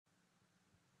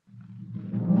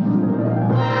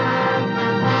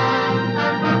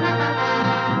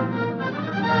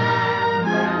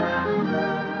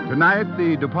Tonight,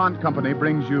 the DuPont Company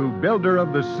brings you Builder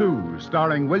of the Sioux,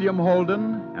 starring William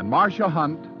Holden and Marcia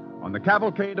Hunt on the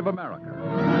Cavalcade of America.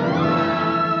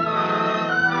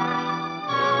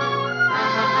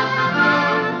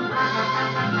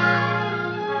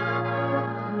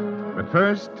 But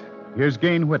first, here's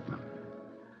Gane Whitman.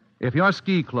 If your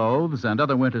ski clothes and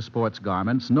other winter sports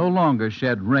garments no longer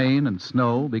shed rain and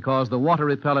snow because the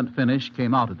water-repellent finish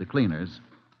came out at the cleaners,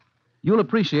 you'll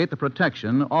appreciate the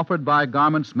protection offered by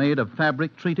garments made of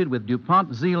fabric treated with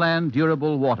DuPont Zealand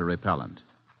Durable Water Repellent.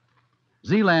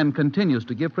 Zealand continues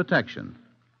to give protection,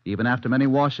 even after many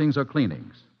washings or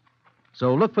cleanings.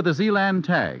 So look for the Zealand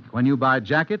tag when you buy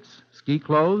jackets, ski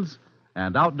clothes,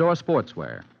 and outdoor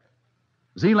sportswear.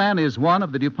 Zealand is one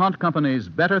of the DuPont Company's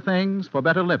better things for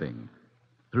better living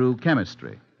through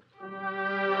chemistry.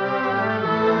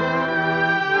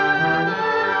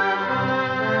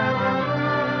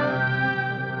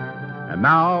 And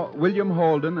now, William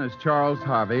Holden as Charles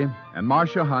Harvey and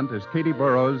Marcia Hunt as Katie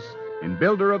Burroughs in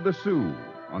Builder of the Sioux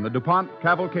on the DuPont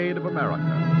Cavalcade of America.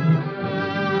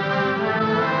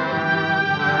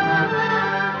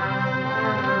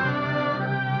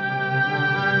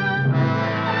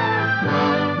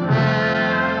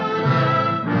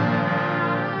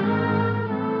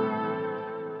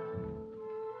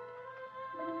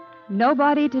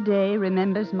 Nobody today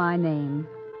remembers my name.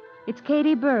 It's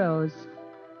Katie Burroughs.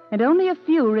 And only a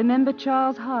few remember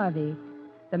Charles Harvey,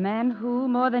 the man who,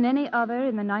 more than any other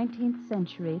in the 19th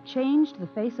century, changed the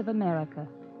face of America.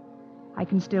 I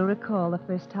can still recall the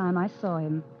first time I saw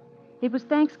him. It was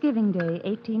Thanksgiving Day,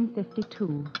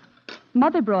 1852.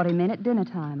 Mother brought him in at dinner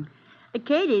time.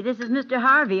 Katie, this is Mr.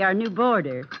 Harvey, our new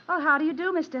boarder. Oh, how do you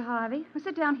do, Mr. Harvey? Well,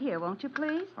 sit down here, won't you,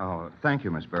 please? Oh, thank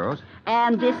you, Miss Burroughs.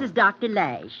 And this is Dr.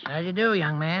 Lash. How do you do,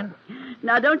 young man?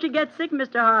 Now, don't you get sick,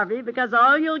 Mr. Harvey, because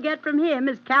all you'll get from him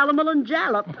is calomel and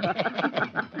jalap.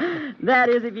 That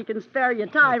is, if you can spare your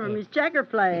time from his checker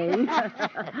playing.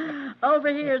 Over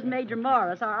here is Major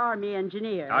Morris, our Army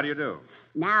engineer. How do you do?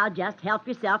 Now, just help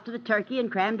yourself to the turkey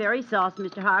and cranberry sauce,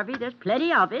 Mr. Harvey. There's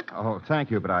plenty of it. Oh, thank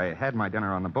you, but I had my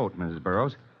dinner on the boat, Mrs.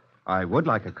 Burroughs. I would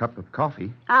like a cup of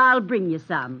coffee. I'll bring you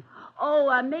some.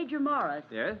 Oh, Major Morris.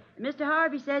 Yes? Mr.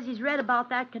 Harvey says he's read about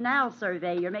that canal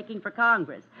survey you're making for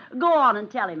Congress. Go on and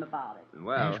tell him about it.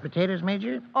 Well, Mashed potatoes,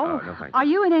 Major? Oh, no, thank you. are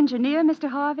you an engineer, Mr.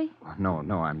 Harvey? No,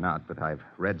 I'm not, but I've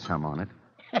read some on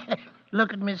it.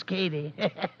 Look at Miss Katie.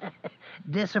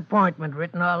 Disappointment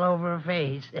written all over her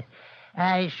face.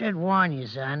 I should warn you,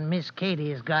 son, Miss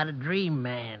Katie has got a dream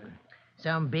man.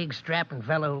 Some big strapping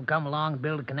fellow who'll come along and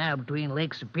build a canal between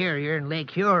Lake Superior and Lake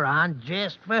Huron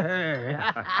just for her.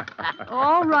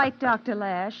 All right, Dr.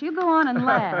 Lash. You go on and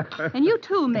laugh. And you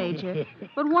too, Major.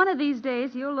 But one of these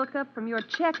days you'll look up from your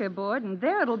checkerboard and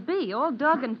there it'll be, all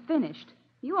dug and finished.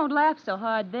 You won't laugh so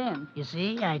hard then. You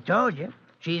see, I told you.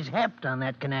 She's hepped on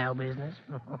that canal business.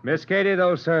 Miss Katie,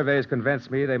 those surveys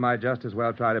convince me they might just as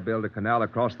well try to build a canal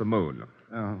across the moon.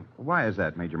 Why is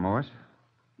that, Major Morris?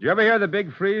 Did you ever hear the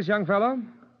big freeze, young fellow?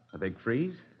 A big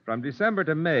freeze? From December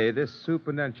to May, this Sioux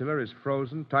Peninsula is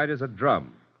frozen tight as a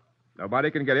drum. Nobody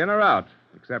can get in or out,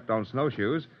 except on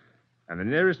snowshoes, and the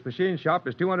nearest machine shop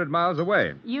is 200 miles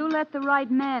away. You let the right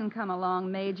man come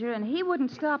along, Major, and he wouldn't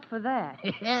stop for that.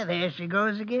 Yeah, there she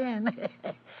goes again.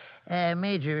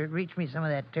 Major, reach me some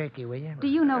of that turkey, will you? Do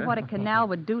you know what a canal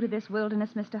would do to this wilderness,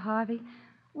 Mr. Harvey?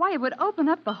 Why, it would open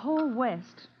up the whole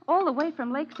West, all the way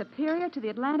from Lake Superior to the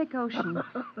Atlantic Ocean.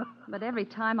 But every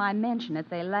time I mention it,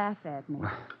 they laugh at me.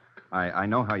 Well, I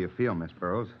know how you feel, Miss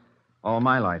Burroughs. All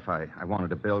my life, I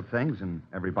wanted to build things, and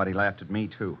everybody laughed at me,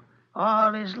 too.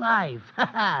 All his life.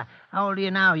 How old are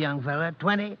you now, young fella?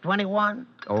 20, 21?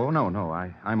 Oh, no,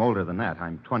 I'm older than that.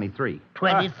 I'm 23.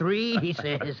 23, he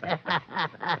says.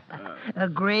 A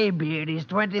graybeard, he's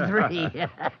 23.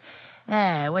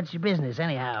 What's your business,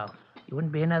 anyhow? You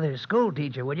wouldn't be another school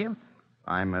teacher, would you?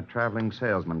 I'm a traveling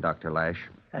salesman, Dr. Lash.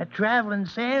 A traveling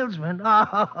salesman?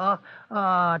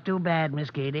 Oh, too bad, Miss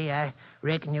Katie. I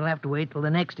reckon you'll have to wait till the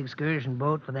next excursion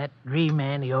boat for that dream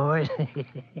man of yours.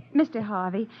 Mr.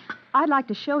 Harvey, I'd like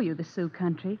to show you the Sioux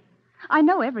country. I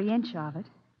know every inch of it.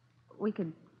 We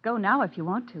could go now if you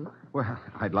want to. Well,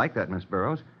 I'd like that, Miss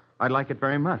Burroughs. I'd like it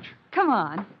very much. Come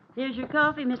on. Here's your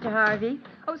coffee, Mr. Harvey.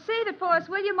 Oh, save it for us,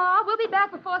 will you, Ma? We'll be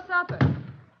back before supper.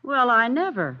 Well, I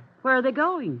never. Where are they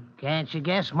going? Can't you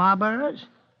guess, Ma Burroughs?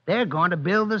 They're going to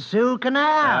build the Sioux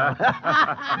Canal.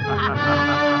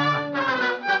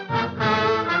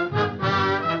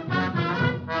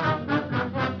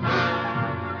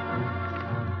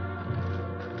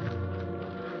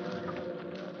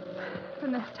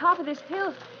 From the top of this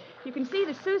hill, you can see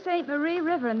the Sault Ste. Marie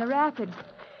River and the rapids.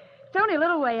 It's only a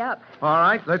little way up. All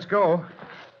right, let's go.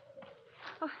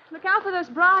 Look out for those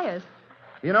briars.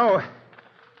 You know,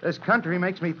 this country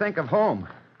makes me think of home.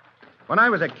 When I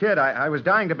was a kid, I was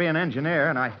dying to be an engineer,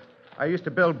 and I used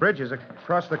to build bridges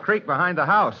across the creek behind the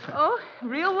house. Oh,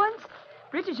 real ones?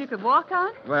 Bridges you could walk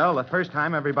on? Well, the first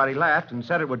time everybody laughed and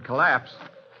said it would collapse.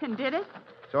 And did it?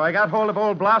 So I got hold of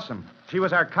old Blossom. She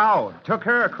was our cow. Took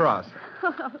her across.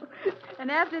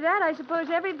 And after that, I suppose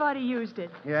everybody used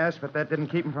it. Yes, but that didn't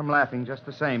keep him from laughing just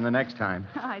the same the next time.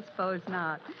 I suppose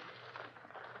not.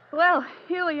 Well,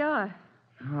 here we are.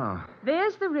 Oh.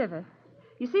 There's the river.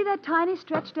 You see that tiny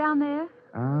stretch down there?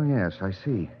 Oh, yes, I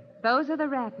see. Those are the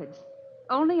rapids.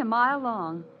 Only a mile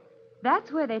long.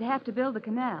 That's where they'd have to build the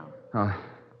canal. Oh,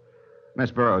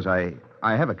 Miss Burroughs, I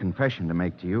have a confession to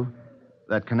make to you.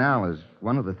 That canal is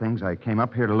one of the things I came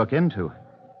up here to look into.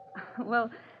 Well,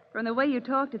 from the way you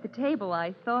talked at the table,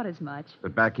 I thought as much.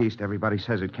 But back east, everybody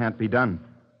says it can't be done.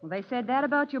 Well, they said that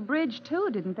about your bridge, too,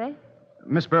 didn't they?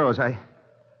 Miss Burroughs,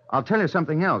 I'll tell you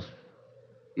something else.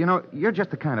 You know, you're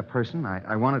just the kind of person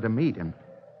I wanted to meet, and,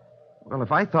 well,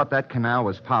 if I thought that canal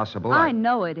was possible, I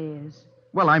know it is.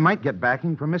 Well, I might get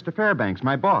backing from Mr. Fairbanks,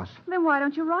 my boss. Then why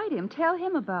don't you write him? Tell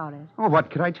him about it. Oh, what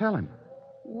could I tell him?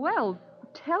 Well,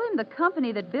 tell him the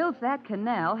company that builds that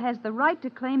canal has the right to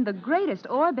claim the greatest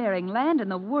ore-bearing land in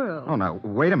the world. Oh, now,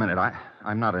 wait a minute.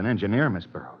 I'm not an engineer, Miss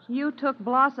Burroughs. You took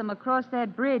Blossom across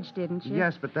that bridge, didn't you?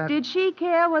 Yes, but that... Did she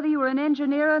care whether you were an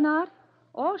engineer or not?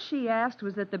 All she asked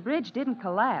was that the bridge didn't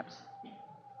collapse.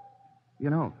 You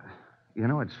know,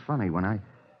 it's funny. When I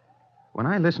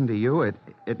listen to you,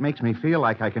 it makes me feel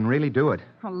like I can really do it.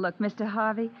 Oh, look, Mr.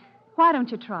 Harvey, why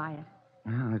don't you try it?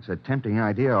 Well, it's a tempting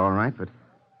idea, all right, but,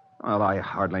 well, I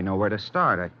hardly know where to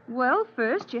start. Well,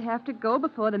 first you have to go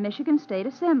before the Michigan State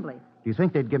Assembly. Do you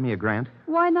think they'd give me a grant?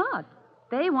 Why not?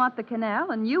 They want the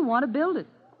canal, and you want to build it.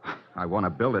 I want to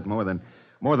build it more than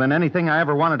anything I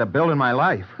ever wanted to build in my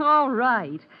life. All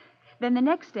right. Then the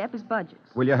next step is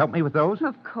budgets. Will you help me with those?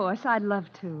 Of course, I'd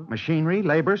love to. Machinery,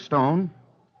 labor, stone.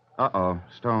 Uh-oh,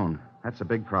 stone. That's a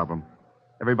big problem.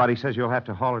 Everybody says you'll have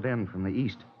to haul it in from the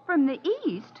east. From the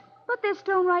east? But there's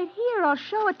stone right here. I'll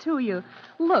show it to you.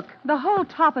 Look, the whole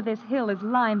top of this hill is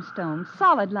limestone,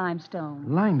 solid limestone.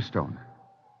 Limestone?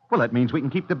 Well, that means we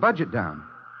can keep the budget down.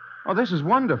 Oh, this is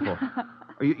wonderful.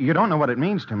 You don't know what it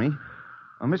means to me.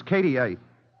 Oh, Miss Katie,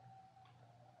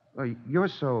 you're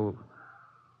so...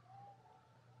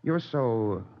 Yes,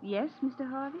 Mr.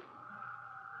 Harvey?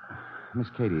 Miss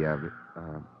Katie, I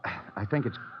think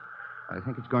it's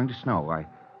going to snow.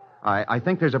 I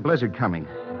think there's a blizzard coming.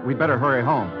 We'd better hurry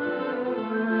home.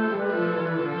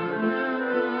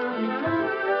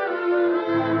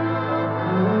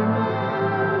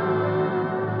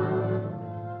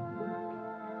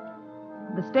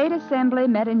 The State Assembly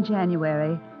met in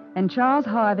January, and Charles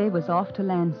Harvey was off to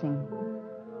Lansing.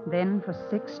 Then, for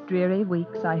 6 dreary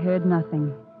weeks, I heard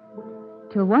nothing.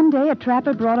 Till one day, a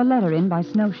trapper brought a letter in by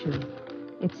snowshoe.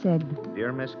 It said,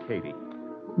 Dear Miss Katie,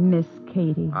 Miss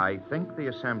Katie. I think the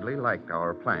Assembly liked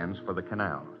our plans for the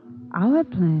canal. Our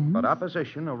plans? But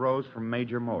opposition arose from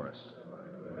Major Morris.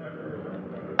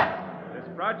 This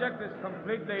project is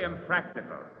completely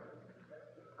impractical.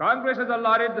 Congress has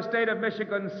allotted the state of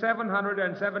Michigan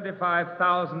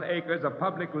 775,000 acres of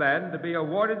public land to be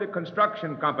awarded the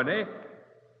construction company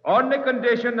on the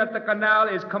condition that the canal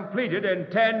is completed in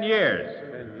 10 years.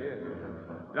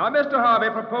 Now, Mr. Harvey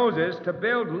proposes to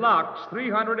build locks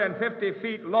 350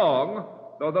 feet long,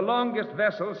 though the longest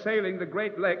vessel sailing the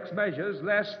Great Lakes measures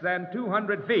less than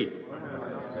 200 feet.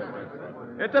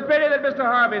 It's a pity that Mr.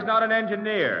 Harvey is not an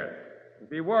engineer. If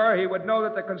he were, he would know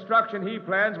that the construction he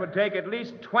plans would take at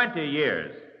least 20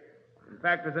 years. In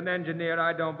fact, as an engineer,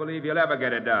 I don't believe he'll ever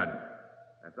get it done.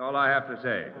 That's all I have to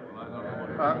say.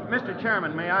 Mr.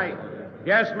 Chairman, may I...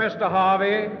 Yes, Mr.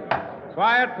 Harvey.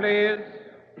 Quiet, please.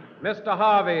 Mr.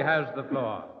 Harvey has the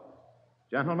floor.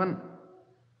 Gentlemen,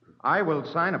 I will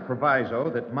sign a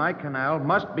proviso that my canal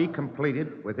must be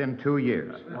completed within 2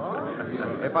 years.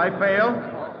 If I fail,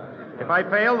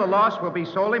 the loss will be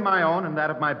solely my own and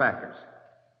that of my backers.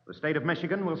 The state of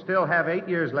Michigan will still have 8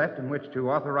 years left in which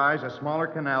to authorize a smaller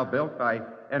canal built by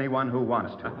anyone who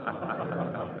wants to.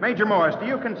 Major Morris, do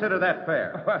you consider that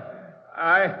fair?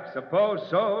 I suppose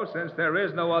so, since there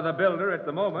is no other builder at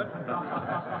the moment.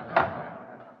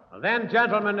 Well, then,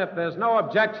 gentlemen, if there's no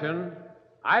objection,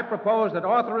 I propose that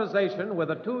authorization with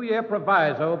a 2-year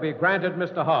proviso be granted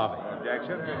Mr. Harvey.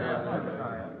 Objection?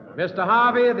 Mr.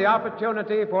 Harvey, the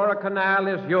opportunity for a canal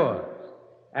is yours.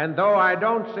 And though I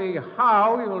don't see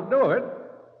how you'll do it,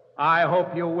 I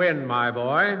hope you win, my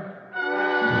boy.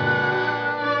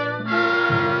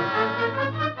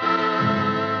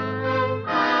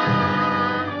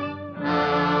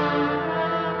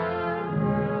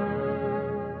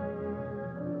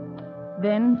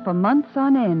 Then, for months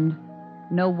on end,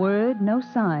 no word, no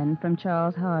sign from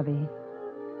Charles Harvey.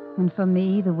 And for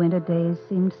me, the winter days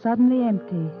seemed suddenly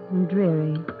empty and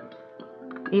dreary.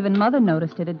 Even Mother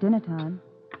noticed it at dinner time.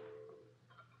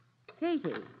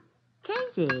 Katie.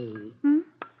 Katie.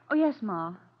 Oh, yes,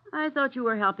 Ma. I thought you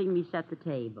were helping me set the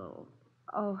table.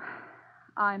 Oh,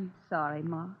 I'm sorry,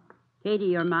 Ma. Katie,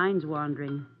 your mind's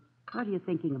wandering. What are you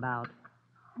thinking about?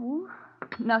 Oh,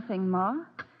 nothing, Ma.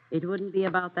 It wouldn't be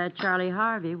about that Charlie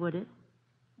Harvey, would it?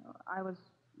 I was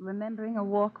remembering a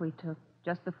walk we took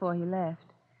just before he left.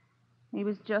 He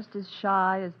was just as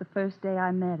shy as the first day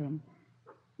I met him.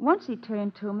 Once he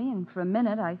turned to me, and for a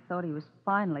minute I thought he was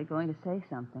finally going to say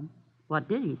something. What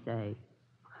did he say?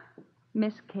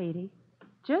 Miss Katie.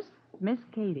 Just Miss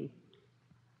Katie.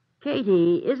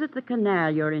 Katie, is it the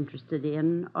canal you're interested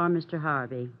in, or Mr.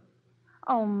 Harvey?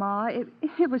 Oh, Ma,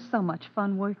 it was so much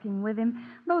fun working with him.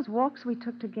 Those walks we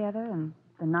took together and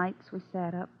the nights we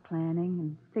sat up planning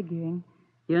and figuring.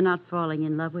 You're not falling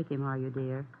in love with him, are you,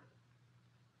 dear?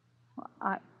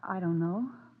 I don't know.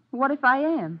 What if I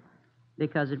am?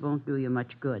 Because it won't do you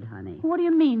much good, honey. What do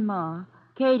you mean, Ma?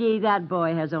 Katie, that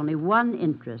boy has only one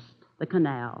interest, the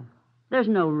canal. There's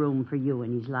no room for you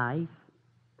in his life.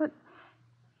 But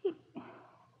he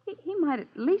might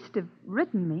at least have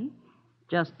written me.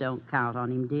 Just don't count on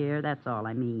him, dear. That's all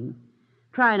I mean.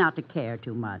 Try not to care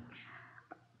too much.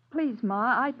 Please,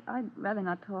 Ma, I'd rather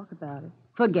not talk about it.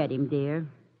 Forget him, dear.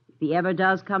 If he ever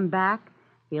does come back,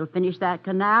 he'll finish that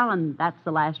canal, and that's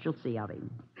the last you'll see of him.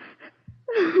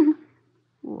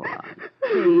 What?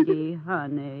 Katie,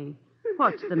 honey,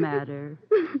 what's the matter?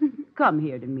 Come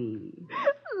here to me.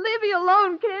 Leave me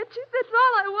alone, can't you? That's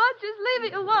all I want. Just leave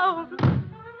me alone.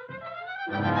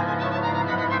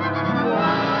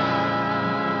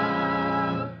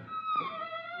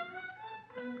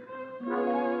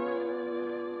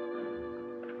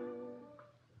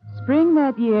 Spring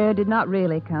that year did not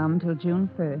really come till June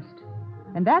 1st.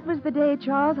 And that was the day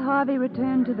Charles Harvey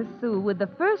returned to the Sioux with the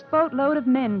first boatload of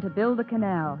men to build the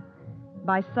canal.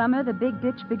 By summer, the big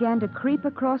ditch began to creep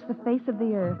across the face of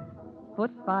the earth,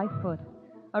 foot by foot,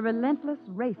 a relentless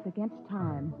race against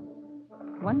time.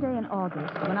 One day in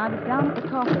August, when I was down at the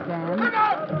coffer dam...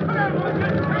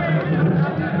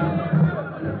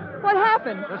 What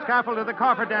happened? The scaffold of the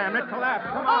coffer dam. It collapsed.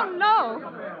 Come on. Oh, no.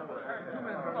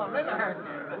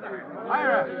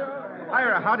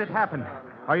 Ira, how did it happen?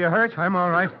 Are you hurt? I'm all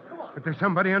right. But there's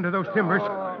somebody under those timbers.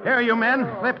 Here, you men.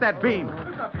 Lift that beam.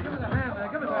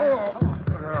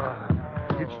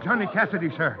 It's Johnny Cassidy,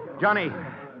 sir. Johnny,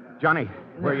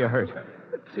 where are you hurt?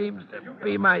 It seems to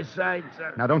be my side,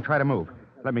 sir. Now, don't try to move.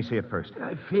 Let me see it first.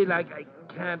 I feel like I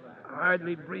can't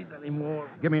hardly breathe anymore.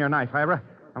 Give me your knife, Ira.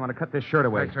 I want to cut this shirt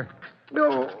away. Right, sir.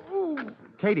 No.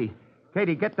 Katie,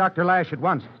 get Dr. Lash at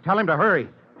once. Tell him to hurry.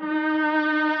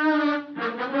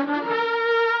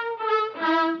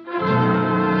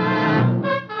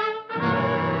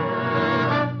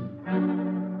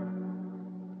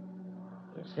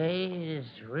 Say his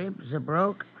ribs are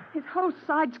broke? His whole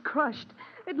side's crushed.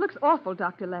 It looks awful,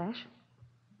 Dr. Lash.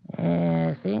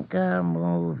 I think I'll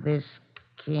move this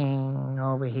king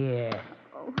over here.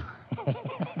 Oh.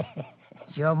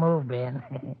 It's your move, Ben.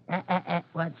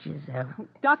 Watch yourself.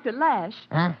 Dr. Lash.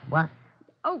 Huh? What?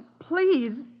 Oh,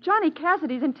 please. Johnny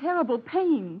Cassidy's in terrible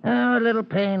pain. Oh, a little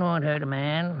pain won't hurt a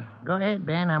man. Go ahead,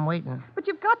 Ben. I'm waiting. But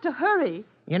you've got to hurry.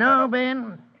 You know,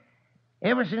 Ben,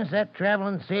 ever since that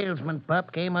traveling salesman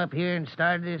pup came up here and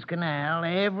started this canal,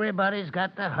 everybody's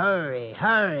got to hurry.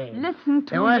 Listen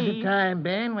to There was me. a time,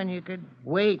 Ben, when you could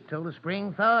wait till the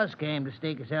spring thaws came to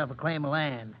stake yourself a claim of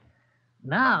land.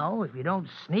 Now, if you don't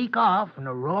sneak off in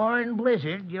a roaring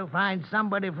blizzard, you'll find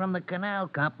somebody from the canal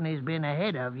company's been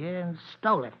ahead of you and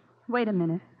stole it. Wait a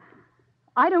minute.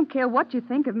 I don't care what you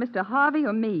think of Mr. Harvey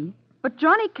or me, but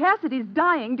Johnny Cassidy's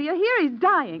dying. Do you hear? He's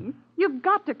dying. You've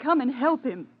got to come and help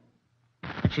him.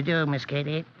 What you do, Miss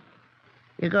Katie?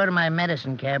 You go to my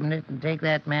medicine cabinet and take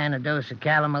that man a dose of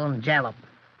calomel and jalap.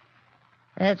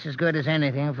 That's as good as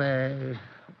anything for...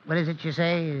 What is it you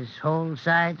say? His whole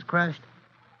side's crushed?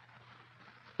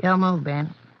 You'll move,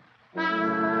 Ben.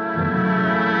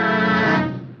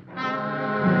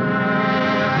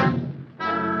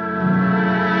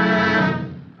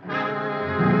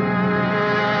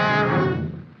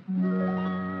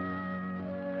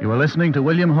 You were listening to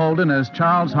William Holden as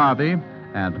Charles Harvey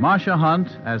and Marcia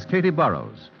Hunt as Katie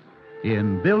Burrows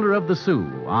in Builder of the Sioux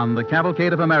on the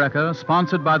Cavalcade of America,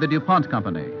 sponsored by the DuPont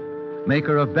Company,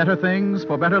 maker of better things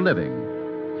for better living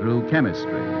through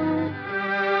chemistry.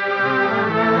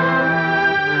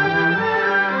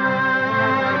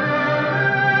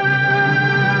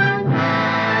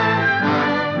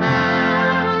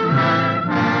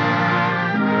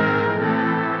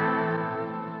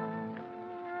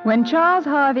 When Charles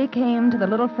Harvey came to the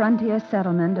little frontier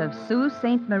settlement of Sault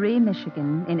Ste. Marie,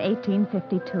 Michigan, in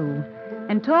 1852,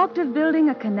 and talked of building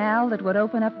a canal that would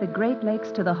open up the Great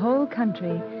Lakes to the whole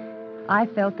country, I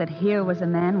felt that here was a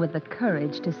man with the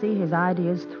courage to see his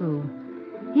ideas through.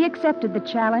 He accepted the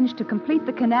challenge to complete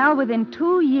the canal within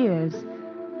 2 years.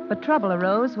 But trouble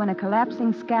arose when a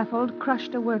collapsing scaffold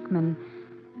crushed a workman,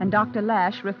 and Dr.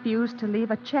 Lash refused to leave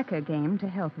a checker game to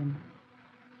help him.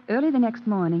 Early the next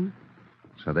morning...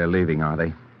 So they're leaving, are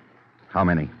they? How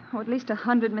many? Oh, at least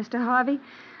 100, Mr. Harvey.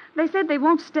 They said they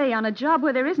won't stay on a job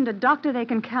where there isn't a doctor they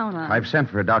can count on. I've sent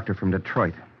for a doctor from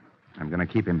Detroit. I'm going to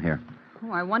keep him here.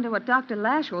 Oh, I wonder what Dr.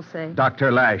 Lash will say.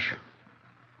 Dr. Lash.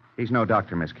 He's no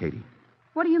doctor, Miss Katie.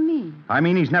 What do you mean? I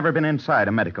mean he's never been inside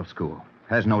a medical school.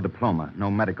 Has no diploma,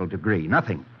 no medical degree,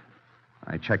 nothing.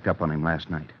 I checked up on him last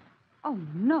night. Oh,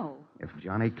 no. If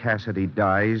Johnny Cassidy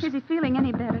dies... Is he feeling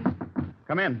any better?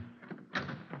 Come in.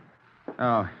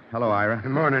 Oh, hello, Ira.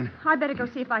 Good morning. I'd better go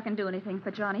see if I can do anything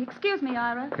for Johnny. Excuse me,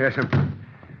 Ira. Yes,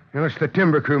 Well, it's the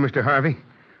timber crew, Mr. Harvey.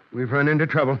 We've run into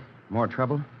trouble. More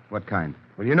trouble? What kind?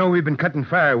 Well, you know we've been cutting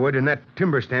firewood in that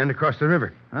timber stand across the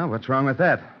river. Oh, what's wrong with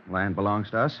that? Land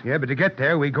belongs to us. Yeah, but to get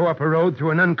there, we go up a road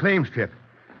through an unclaimed strip.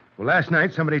 Well, last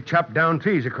night, somebody chopped down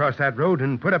trees across that road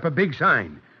and put up a big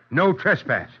sign. No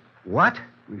trespass. What?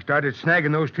 We started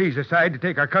snagging those trees aside to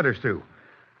take our cutters through.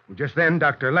 Well, just then,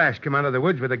 Dr. Lash came out of the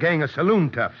woods with a gang of saloon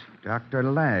toughs. Dr.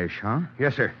 Lash, huh?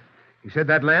 Yes, sir. He said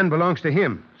that land belongs to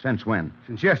him. Since when?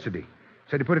 Since yesterday.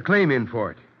 Said he put a claim in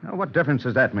for it. Now, what difference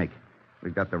does that make?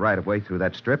 We've got the right of way through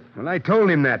that strip. Well, I told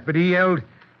him that, but he yelled,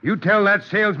 "You tell that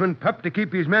salesman pup to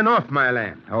keep his men off my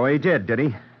land." Oh, he did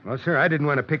he? Well, sir, I didn't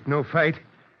want to pick no fight.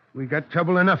 We got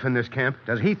trouble enough in this camp.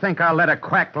 Does he think I'll let a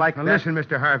quack like Now, that... listen,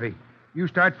 Mr. Harvey. You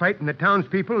start fighting the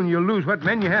townspeople and you'll lose what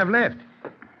men you have left.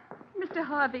 Mr.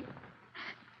 Harvey,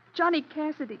 Johnny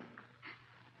Cassidy,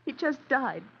 he just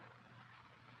died.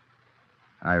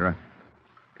 Ira,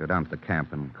 go down to the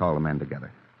camp and call the men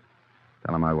together.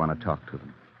 Tell them I want to talk to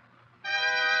them.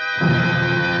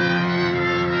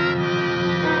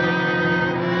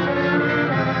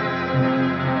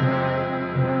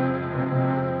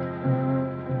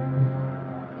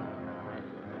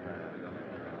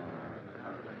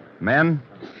 Men,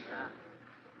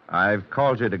 I've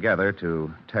called you together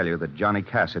to tell you that Johnny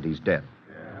Cassidy's dead.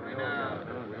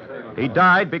 He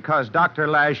died because Dr.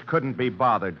 Lash couldn't be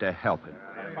bothered to help him.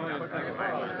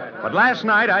 But last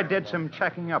night I did some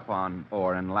checking up on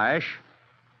Orrin Lash,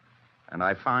 and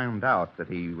I found out that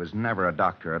he was never a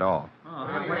doctor at all.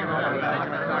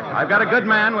 I've got a good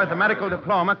man with a medical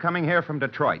diploma coming here from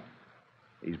Detroit.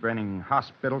 He's bringing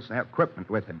hospitals and equipment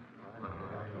with him.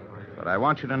 But I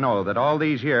want you to know that all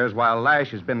these years, while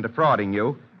Lash has been defrauding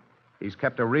you, he's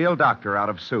kept a real doctor out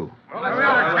of Sioux.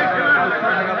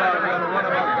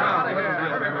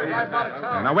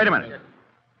 Now, wait a minute.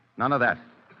 None of that.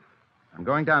 I'm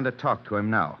going down to talk to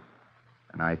him now.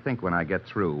 And I think when I get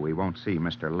through, we won't see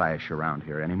Mr. Lash around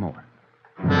here anymore.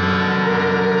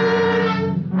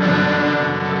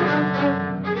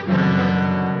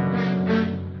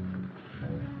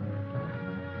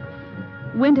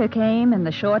 Winter came and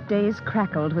the short days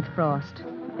crackled with frost.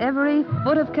 Every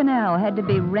foot of canal had to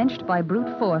be wrenched by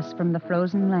brute force from the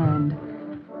frozen land.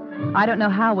 I don't know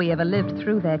how we ever lived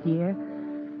through that year,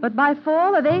 but by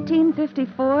fall of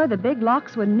 1854, the big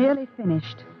locks were nearly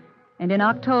finished. And in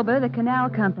October, the canal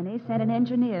company sent an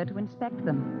engineer to inspect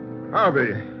them.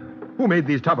 Harvey, who made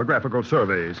these topographical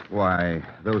surveys? Why,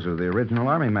 those are the original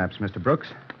Army maps, Mr. Brooks.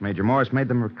 Major Morris made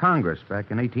them for Congress back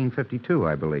in 1852,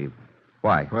 I believe.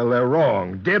 Why? Well, they're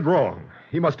wrong. Dead wrong.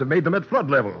 He must have made them at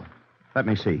flood level. Let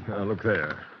me see. Look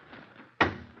there.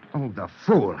 Oh, the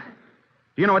fool.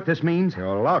 Do you know what this means?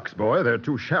 Your locks, boy, they're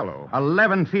too shallow.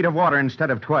 11 feet of water instead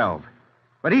of 12.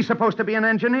 But he's supposed to be an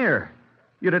engineer.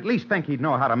 You'd at least think he'd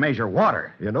know how to measure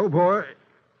water. You know, boy,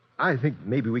 I think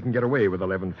maybe we can get away with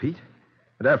 11 feet.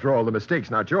 And after all, the mistake's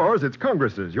not yours, it's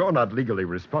Congress's. You're not legally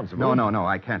responsible. No,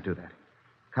 I can't do that.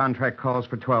 Contract calls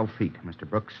for 12 feet, Mr.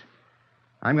 Brooks.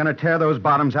 I'm going to tear those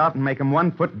bottoms out and make them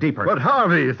 1 foot deeper. But,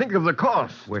 Harvey, think of the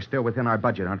cost. We're still within our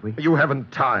budget, aren't we? You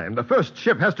haven't time. The first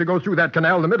ship has to go through that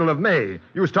canal in the middle of May.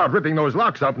 You start ripping those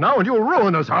locks up now, and you'll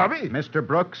ruin us, Harvey. Mr.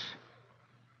 Brooks,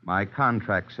 my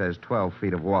contract says 12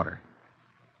 feet of water.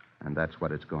 And that's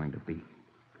what it's going to be.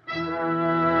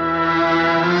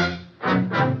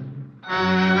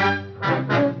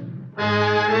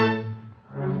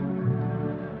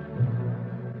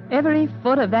 Every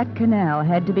foot of that canal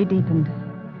had to be deepened.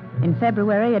 In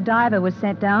February, a diver was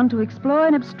sent down to explore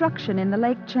an obstruction in the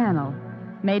lake channel.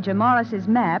 Major Morris's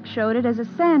map showed it as a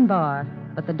sandbar,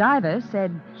 but the diver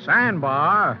said...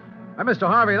 Sandbar? Mr.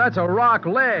 Harvey, that's a rock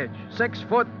ledge, 6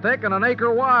 foot thick and an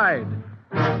acre wide.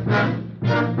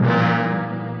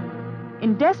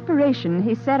 In desperation,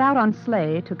 he set out on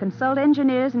Slay to consult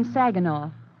engineers in Saginaw.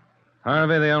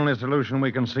 Harvey, the only solution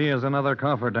we can see is another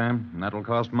cofferdam. And that'll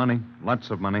cost money.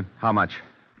 Lots of money. How much?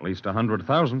 At least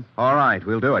 $100,000. All right,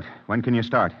 we'll do it. When can you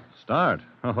start? Start?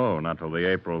 Oh, not till the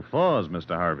April thaws,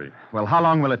 Mr. Harvey. Well, how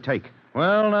long will it take?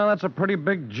 Well, now, that's a pretty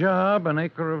big job. An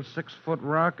acre of 6-foot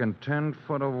rock and 10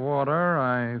 foot of water.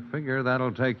 I figure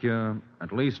that'll take you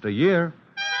at least a year.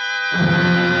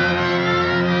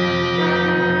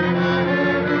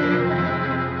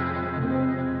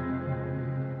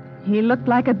 He looked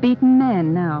like a beaten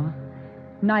man now.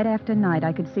 Night after night,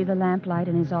 I could see the lamplight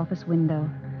in his office window.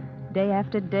 Day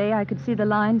after day, I could see the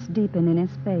lines deepen in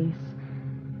his face.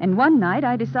 And one night,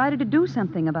 I decided to do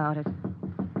something about it.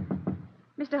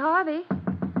 Mr. Harvey?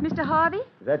 Mr. Harvey?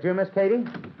 Is that you, Miss Katie?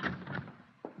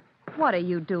 What are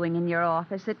you doing in your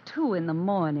office at 2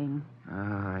 a.m?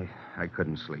 I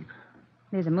couldn't sleep.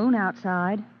 There's a moon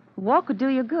outside. A walk would do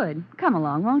you good. Come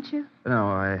along, won't you? No,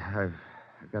 I've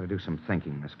got to do some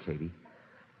thinking, Miss Katie.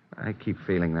 I keep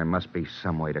feeling there must be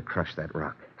some way to crush that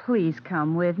rock. Please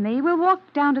come with me. We'll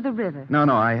walk down to the river. No,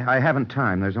 I haven't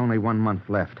time. There's only 1 month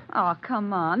left. Oh,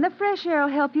 come on. The fresh air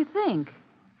will help you think.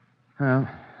 Well,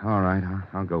 all right.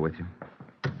 I'll go with you.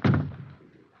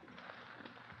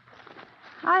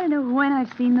 I don't know when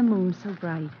I've seen the moon so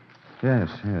bright. Yes,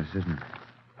 isn't it?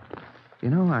 You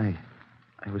know, I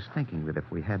was thinking that if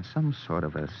we had some sort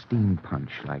of a steam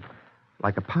punch,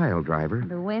 like a pile driver.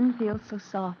 The wind feels so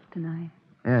soft tonight.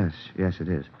 Yes, it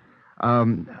is.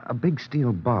 A big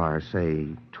steel bar, say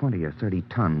 20 or 30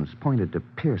 tons, pointed to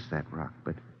pierce that rock,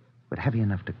 but heavy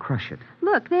enough to crush it.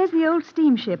 Look, there's the old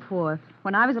steamship wharf.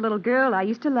 When I was a little girl, I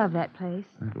used to love that place.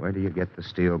 But where do you get the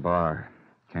steel bar?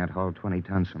 Can't haul 20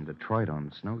 tons from Detroit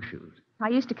on snowshoes. I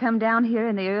used to come down here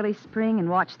in the early spring and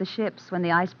watch the ships when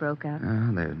the ice broke up.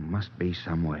 There must be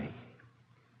some way.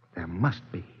 There must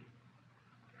be.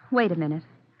 Wait a minute.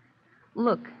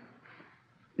 Look,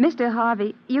 Mr.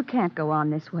 Harvey, you can't go on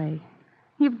this way.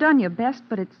 You've done your best,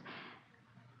 but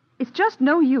it's just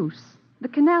no use. The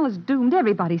canal is doomed.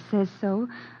 Everybody says so.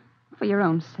 For your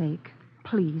own sake,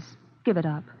 please, give it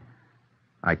up.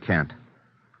 I can't.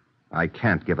 I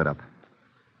can't give it up.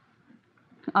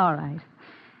 All right.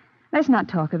 Let's not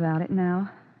talk about it now.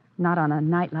 Not on a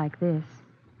night like this.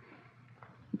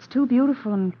 It's too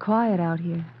beautiful and quiet out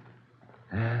here.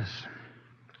 Yes.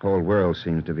 The whole world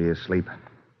seems to be asleep.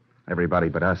 Everybody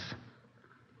but us.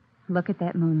 Look at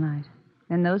that moonlight.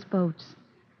 And those boats.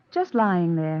 Just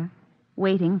lying there,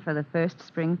 waiting for the first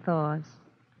spring thaws.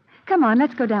 Come on,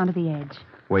 let's go down to the edge.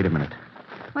 Wait a minute.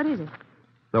 What is it?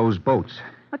 Those boats.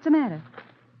 What's the matter?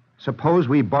 Suppose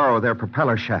we borrow their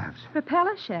propeller shafts.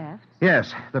 Propeller shafts?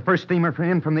 Yes. The first steamer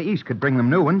in from the east could bring them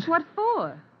new ones. What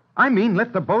for? I mean,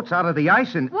 lift the boats out of the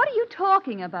ice and... What are you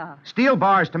talking about? Steel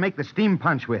bars to make the steam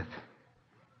punch with.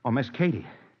 Oh, Miss Katie.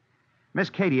 Miss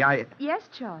Katie, Yes,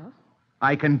 Charles?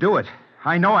 I can do it.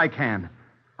 I know I can.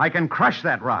 I can crush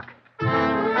that rock.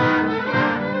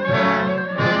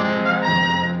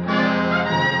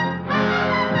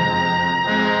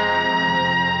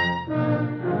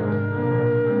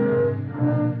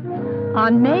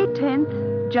 On May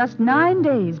 10th, just 9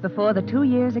 days before the 2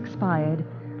 years expired,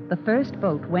 the first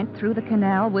boat went through the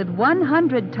canal with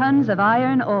 100 tons of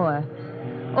iron ore.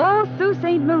 All Sault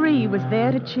Ste. Marie was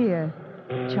there to cheer.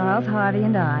 Charles Harvey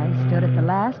and I stood at the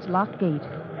last lock gate.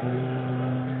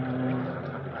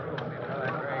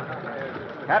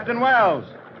 Captain Wells.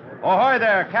 Ahoy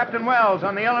there, Captain Wells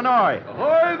on the Illinois.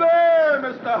 Ahoy there,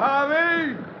 Mr.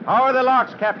 Harvey. How are the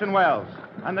locks, Captain Wells?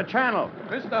 And the channel?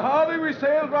 Mr. Harvey, we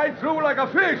sailed right through like a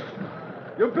fish.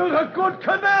 You built a good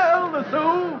canal, the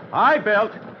Sioux. I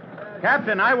built.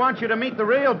 Captain, I want you to meet the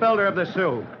real builder of the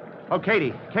Sioux. Oh,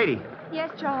 Katie.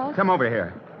 Yes, Charles? Come over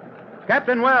here.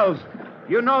 Captain Wells,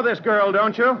 you know this girl,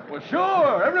 don't you? Well,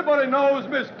 sure. Everybody knows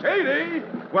Miss Katie.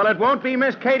 Well, it won't be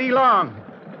Miss Katie long.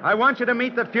 I want you to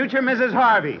meet the future Mrs.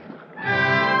 Harvey.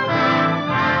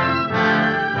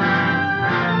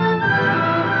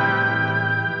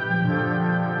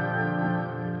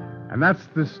 And that's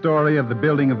the story of the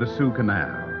building of the Sioux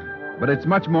Canal. But it's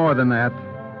much more than that.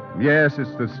 Yes,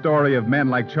 it's the story of men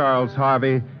like Charles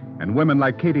Harvey and women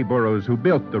like Katie Burroughs who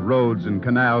built the roads and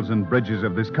canals and bridges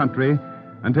of this country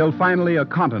until finally a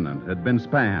continent had been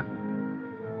spanned.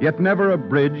 Yet never a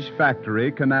bridge,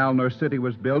 factory, canal, nor city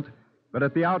was built, but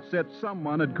at the outset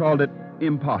someone had called it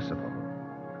impossible.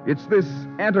 It's this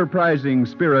enterprising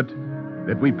spirit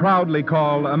that we proudly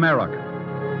call America.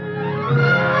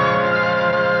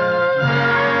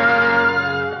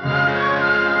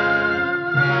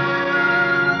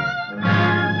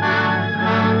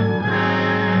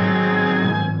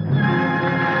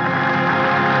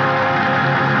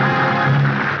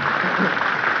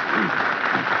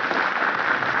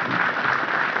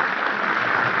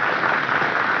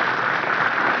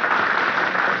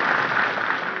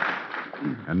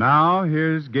 And now,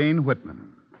 here's Gain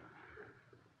Whitman.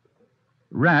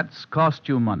 Rats cost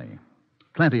you money,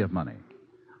 plenty of money,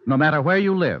 no matter where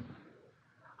you live.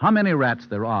 How many rats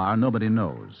there are, nobody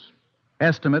knows.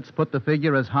 Estimates put the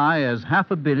figure as high as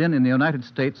 500 million in the United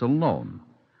States alone,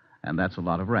 and that's a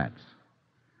lot of rats.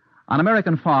 On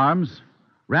American farms,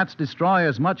 rats destroy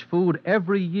as much food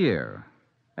every year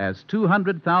as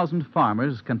 200,000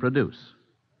 farmers can produce.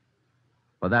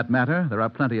 For that matter, there are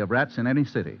plenty of rats in any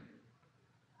city.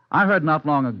 I heard not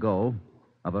long ago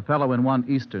of a fellow in one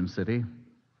eastern city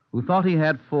who thought he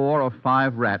had 4 or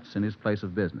 5 rats in his place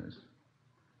of business.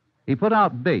 He put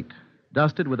out bait,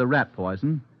 dusted with a rat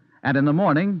poison, and in the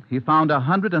morning he found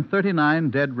 139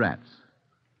 dead rats.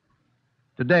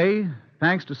 Today,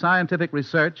 thanks to scientific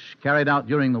research carried out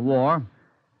during the war,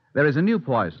 there is a new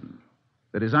poison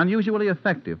that is unusually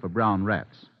effective for brown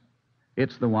rats.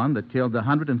 It's the one that killed the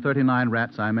 139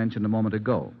 rats I mentioned a moment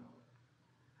ago.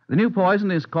 The new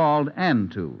poison is called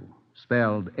Antu,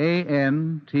 spelled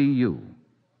A-N-T-U.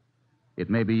 It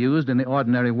may be used in the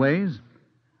ordinary ways,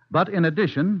 but in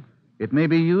addition, it may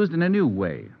be used in a new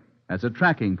way, as a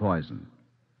tracking poison.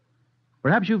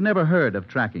 Perhaps you've never heard of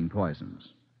tracking poisons.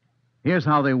 Here's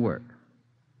how they work.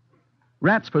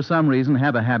 Rats, for some reason,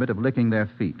 have a habit of licking their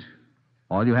feet.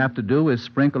 All you have to do is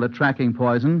sprinkle a tracking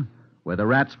poison where the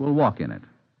rats will walk in it.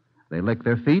 They lick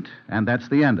their feet, and that's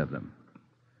the end of them.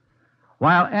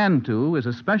 While Antu is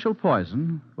a special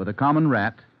poison for the common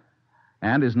rat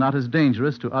and is not as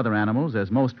dangerous to other animals as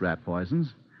most rat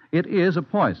poisons, it is a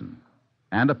poison,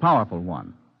 and a powerful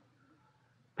one.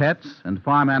 Pets and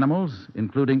farm animals,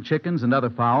 including chickens and other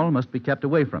fowl, must be kept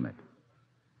away from it.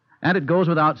 And it goes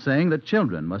without saying that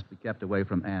children must be kept away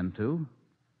from Antu,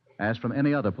 as from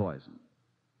any other poison.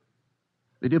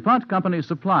 The DuPont Company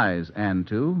supplies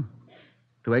Antu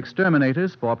to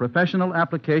exterminators for professional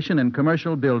application in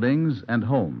commercial buildings and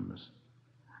homes,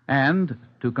 and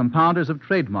to compounders of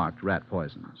trademarked rat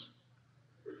poisons.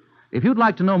 If you'd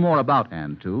like to know more about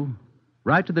Antu,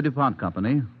 write to the DuPont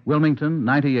Company, Wilmington,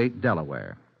 98,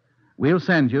 Delaware. We'll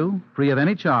send you, free of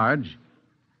any charge,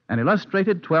 an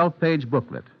illustrated 12-page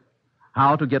booklet,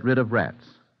 How to Get Rid of Rats.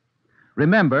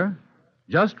 Remember,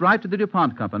 just write to the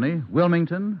DuPont Company,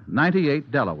 Wilmington, 98,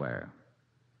 Delaware.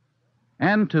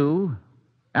 Antu,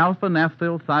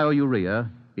 alpha-naphthylurea,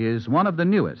 is one of the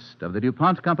newest of the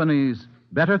DuPont Company's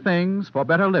better things for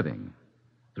better living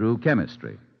through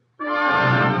chemistry.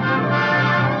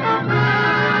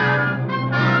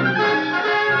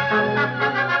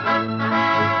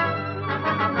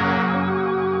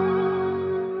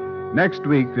 Next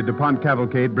week, the DuPont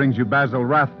Cavalcade brings you Basil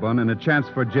Rathbun and A Chance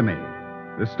for Jimmy,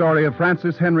 the story of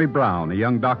Francis Henry Brown, a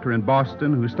young doctor in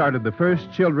Boston who started the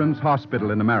first children's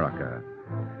hospital in America.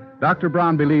 Dr.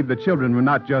 Brown believed that children were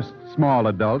not just small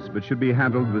adults, but should be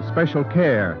handled with special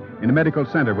care in a medical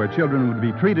center where children would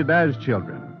be treated as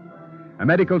children. A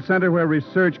medical center where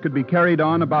research could be carried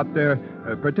on about their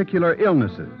particular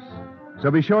illnesses.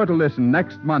 So be sure to listen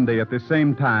next Monday at this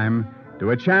same time to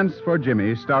A Chance for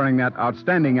Jimmy, starring that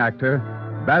outstanding actor,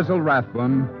 Basil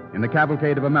Rathbun, in the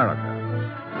Cavalcade of America.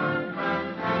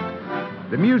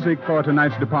 The music for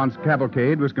tonight's DuPont's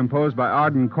Cavalcade was composed by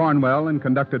Arden Cornwell and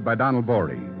conducted by Donald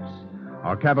Voorhees.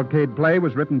 Our Cavalcade play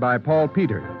was written by Paul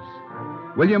Peters.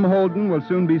 William Holden will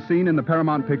soon be seen in the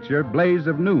Paramount picture Blaze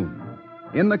of Noon.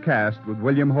 In the cast with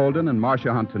William Holden and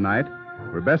Marcia Hunt tonight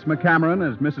were Bess McCameron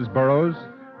as Mrs. Burroughs,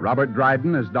 Robert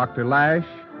Dryden as Dr. Lash,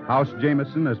 House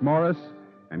Jameson as Morris,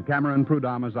 and Cameron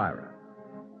Prudhomme as Ira.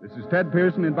 This is Ted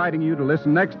Pearson inviting you to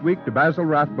listen next week to Basil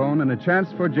Rathbone and A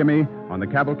Chance for Jimmy on the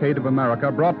Cavalcade of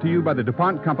America, brought to you by the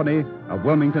DuPont Company of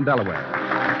Wilmington, Delaware.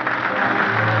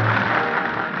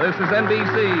 This is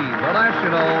NBC, the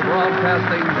National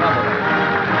Broadcasting Company.